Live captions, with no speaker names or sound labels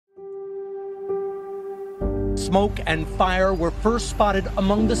Smoke and fire were first spotted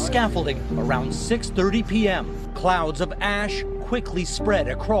among the scaffolding around 6:30 p.m. Clouds of ash quickly spread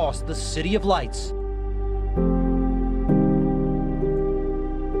across the City of Lights.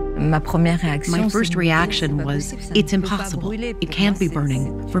 My first reaction was, it's impossible. It can't be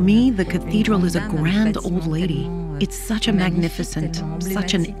burning. For me, the cathedral is a grand old lady. It's such a magnificent,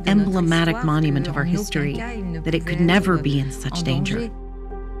 such an emblematic monument of our history that it could never be in such danger.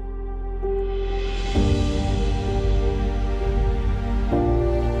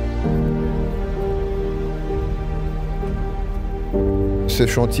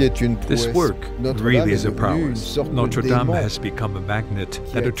 This work really is a prowess. Notre Dame has become a magnet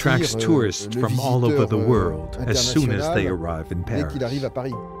that attracts tourists from all over the world as soon as they arrive in Paris.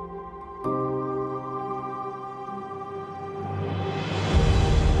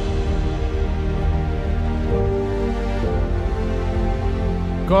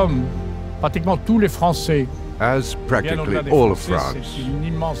 Comme pratiquement tous les Français, as practically all of France,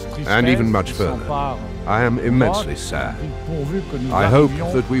 and even much further, I am immensely sad. I hope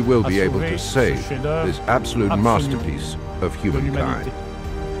that we will be able to save this absolute masterpiece of humankind.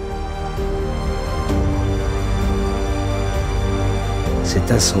 Cet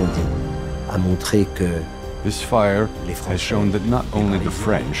incendie a montré que this fire has shown that not only the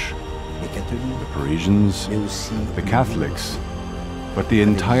French, the Parisians, the Catholics, but the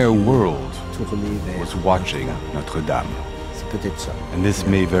entire world was watching Notre Dame. And this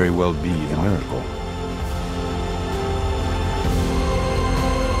may very well be a miracle.